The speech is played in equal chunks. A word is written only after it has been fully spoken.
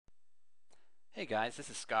Hey guys, this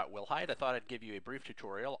is Scott Wilhite. I thought I'd give you a brief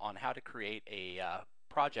tutorial on how to create a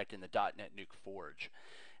project in the .NetNuke Forge.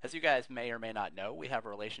 As you guys may or may not know, we have a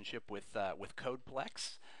relationship with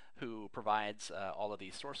Codeplex, who provides all of the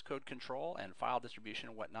source code control and file distribution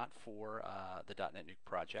and whatnot for the .NetNuke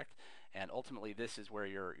project. And ultimately, this is where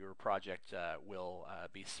your project will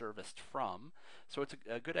be serviced from. So it's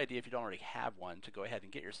a good idea, if you don't already have one, to go ahead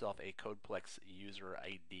and get yourself a Codeplex user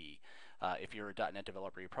ID. If you're a .NET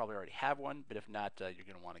developer, you probably already have one, but if not, you're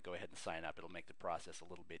going to want to go ahead and sign up. It'll make the process a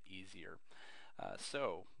little bit easier.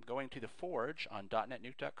 So going to the Forge on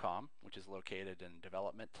 .NetNuke.com, which is located in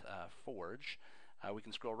Development Forge, we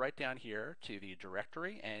can scroll right down here to the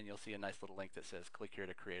directory, and you'll see a nice little link that says click here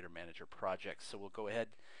to create or manage your projects. So we'll go ahead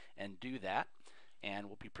and do that, and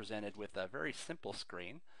we'll be presented with a very simple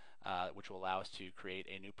screen, which will allow us to create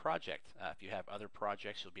a new project. If you have other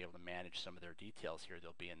projects, you'll be able to manage some of their details here.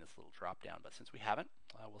 They'll be in this little drop down, but since we haven't,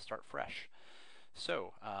 we'll start fresh.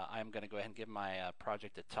 So I'm going to go ahead and give my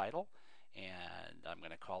project a title, and I'm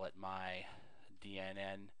going to call it my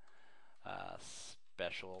DNN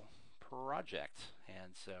special project.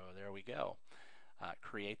 And so there we go.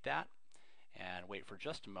 Create that and wait for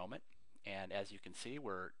just a moment. And as you can see,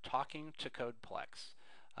 we're talking to Codeplex.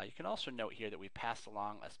 You can also note here that we passed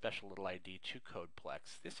along a special little ID to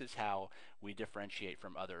Codeplex. This is how we differentiate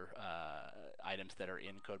from other items that are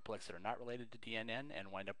in Codeplex that are not related to DNN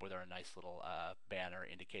and wind up with our nice little banner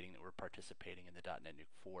indicating that we're participating in the .NetNuke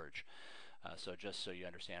Forge. So just so you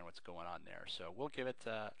understand what's going on there. So we'll give it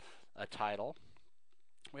a title.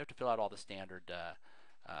 We have to fill out all the standard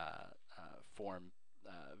form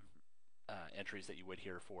entries that you would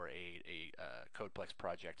here for a Codeplex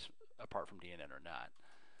project, apart from DNN or not.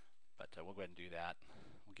 But we'll go ahead and do that.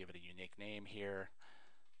 We'll give it a unique name here.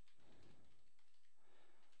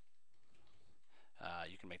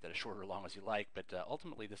 You can make that as short or long as you like, but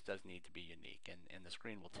ultimately this does need to be unique, and the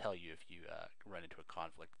screen will tell you if you run into a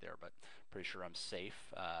conflict there, but pretty sure I'm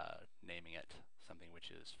safe naming it something which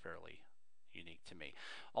is fairly unique to me.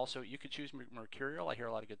 Also, you could choose Mercurial. I hear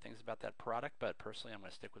a lot of good things about that product, but personally I'm going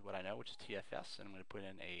to stick with what I know, which is TFS, and I'm going to put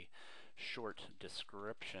in a short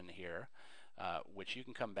description here, which you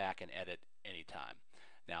can come back and edit anytime.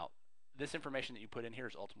 Now, this information that you put in here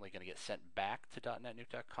is ultimately going to get sent back to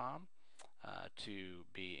 .NetNuke.com to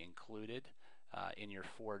be included in your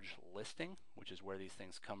Forge listing, which is where these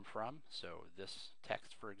things come from. So this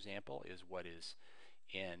text, for example, is what is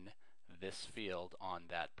in this field on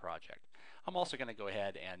that project. I'm also going to go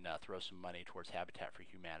ahead and throw some money towards Habitat for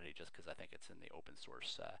Humanity, just because I think it's in the open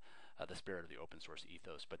source, the spirit of the open source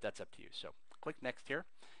ethos, but that's up to you. So click next here,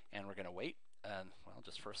 and we're going to wait, well,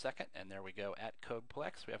 just for a second, and there we go. At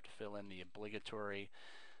Codeplex, we have to fill in the obligatory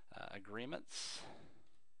agreements,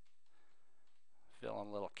 fill in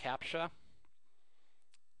a little CAPTCHA,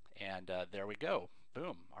 and there we go.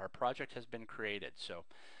 Boom, our project has been created. So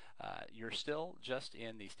you're still just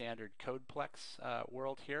in the standard Codeplex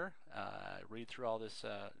world here. Read through all this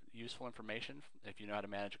useful information. If you know how to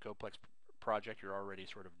manage a Codeplex project, you're already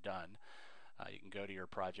sort of done. You can go to your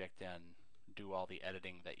project and do all the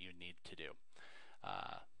editing that you need to do.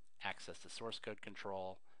 Access to source code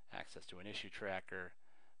control, access to an issue tracker,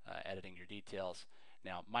 editing your details.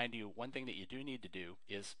 Now, mind you, one thing that you do need to do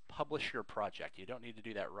is publish your project. You don't need to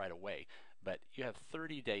do that right away, but you have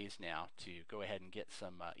 30 days now to go ahead and get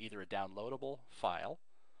some either a downloadable file,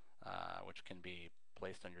 which can be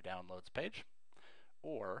placed on your downloads page,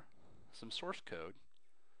 or some source code,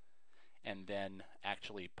 and then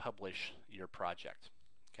actually publish your project.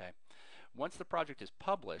 Okay. Once the project is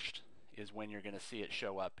published is when you're going to see it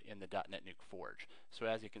show up in the DotNetNuke Forge. So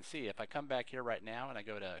as you can see, if I come back here right now and I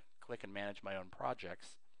go to click and manage my own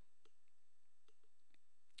projects,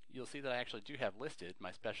 you'll see that I actually do have listed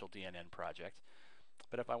my special DNN project.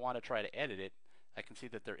 But if I want to try to edit it, I can see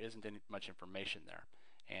that there isn't any much information there.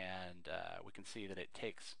 And we can see that it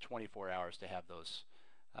takes 24 hours to have those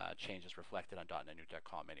changes reflected on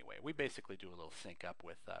 .NetNuke.com anyway. We basically do a little sync up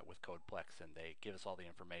with Codeplex, and they give us all the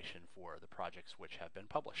information for the projects which have been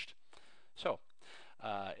published. So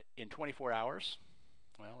in 24 hours,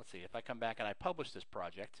 well, let's see, if I come back and I publish this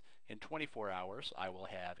project, in 24 hours I will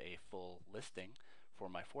have a full listing for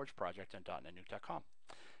my Forge project on .NetNuke.com.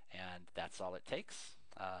 And that's all it takes.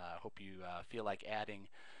 I hope you feel like adding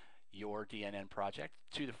your DNN project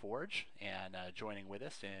to the Forge and joining with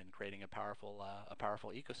us in creating a powerful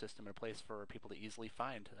ecosystem, and a place for people to easily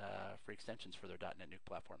find free extensions for their .NET Nuke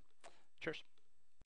platform. Cheers.